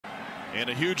And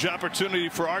a huge opportunity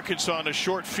for Arkansas on a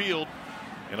short field.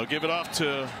 And he'll give it off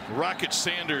to Rocket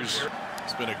Sanders.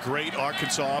 It's been a great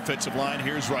Arkansas offensive line.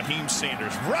 Here's Raheim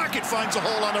Sanders. Rocket finds a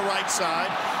hole on the right side,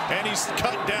 and he's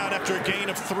cut down after a gain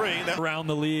of 3. Around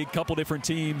the league, couple different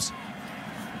teams.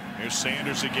 Here's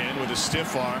Sanders again with a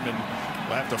stiff arm, and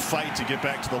will have to fight to get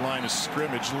back to the line of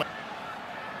scrimmage.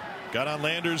 Got on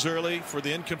Landers early for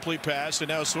the incomplete pass, and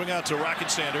now swing out to Rocket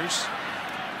Sanders.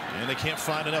 And they can't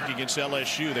find enough against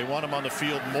LSU. They want him on the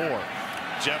field more.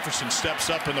 Jefferson steps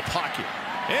up in the pocket,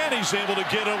 and he's able to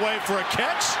get away for a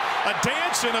catch, a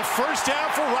dance, and a first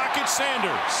down for Rocket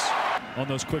Sanders. On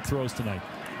those quick throws tonight.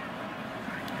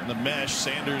 And the mesh,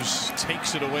 Sanders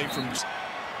takes it away from...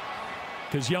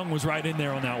 Because Young was right in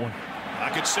there on that one.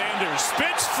 Rocket Sanders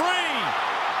spins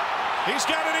free. He's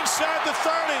got it inside the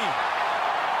 30.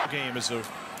 Game is a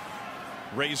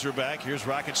Razorback. Here's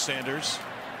Rocket Sanders.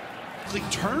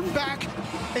 Turn back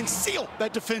and seal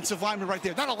that defensive lineman right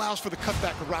there. That allows for the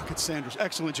cutback of Rocket Sanders.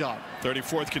 Excellent job.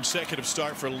 34th consecutive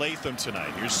start for Latham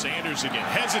tonight. Here's Sanders again.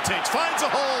 Hesitates, finds a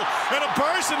hole, and a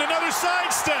burst, and another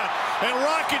sidestep. And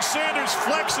Rocket Sanders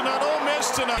flexing on Ole Miss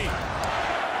tonight.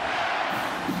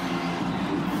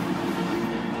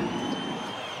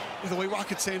 The way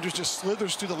Rocket Sanders just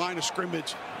slithers through the line of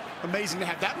scrimmage. Amazing to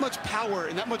have that much power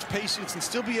and that much patience and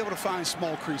still be able to find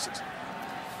small creases.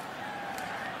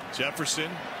 Jefferson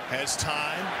has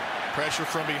time, pressure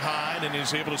from behind, and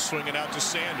is able to swing it out to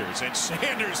Sanders. And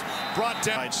Sanders brought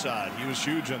down right side. He was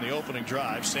huge on the opening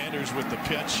drive. Sanders with the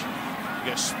pitch. He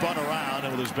got spun around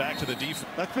and with his back to the defense.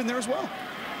 That's been there as well.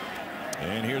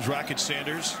 And here's Rocket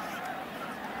Sanders.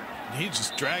 He's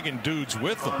just dragging dudes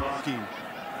with him.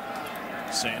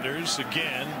 Sanders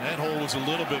again. That hole was a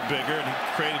little bit bigger, and he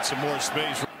created some more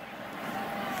space.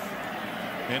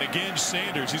 And again,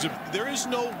 Sanders. There is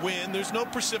no wind. There's no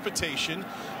precipitation.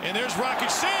 And there's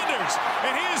Rocket Sanders.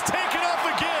 And he is taken off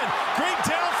again. Great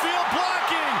downfield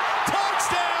blocking.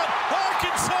 Touchdown,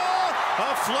 Arkansas.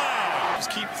 A flag.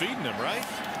 Just keep feeding him, right?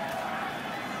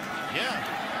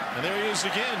 Yeah. And there he is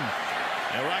again.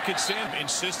 And Rocket Sanders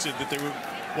insisted that there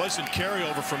wasn't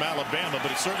carryover from Alabama, but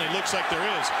it certainly looks like there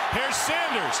is. Here's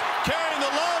Sanders carrying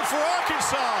the load for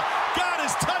Arkansas. Got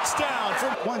his touchdown.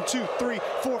 From 1, 2, 3,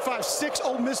 4, 5, 6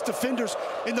 Ole Miss defenders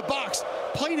in the box.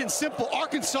 Plain and simple,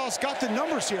 Arkansas's got the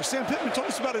numbers here. Sam Pittman told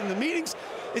us about it in the meetings.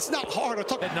 It's not hard. No,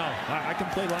 I can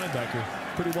play linebacker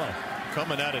pretty well.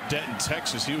 Coming out of Denton,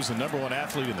 Texas, he was the #1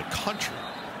 athlete in the country.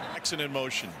 Jackson in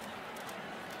motion.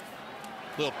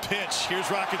 Little pitch. Here's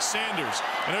Rocket Sanders,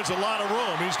 and there's a lot of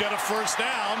room. He's got a first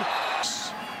down.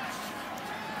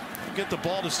 Get the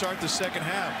ball to start the second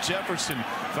half. Jefferson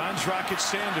finds Rocket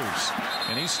Sanders,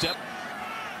 and he stepped.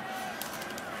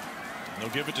 They'll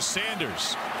give it to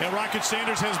Sanders, and Rocket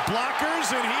Sanders has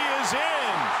blockers, and he is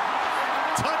in.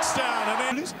 Touchdown.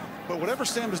 And then, but whatever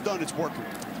Sam has done, it's working.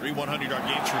 3 100-yard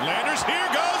games for Landers. Here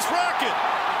goes Rocket.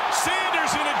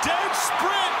 Sanders in a dead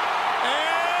sprint,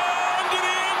 and to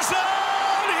the end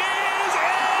zone. He is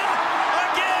in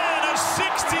again. A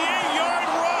 68-yard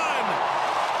run.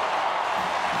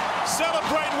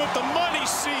 Celebrating with the money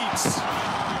seats.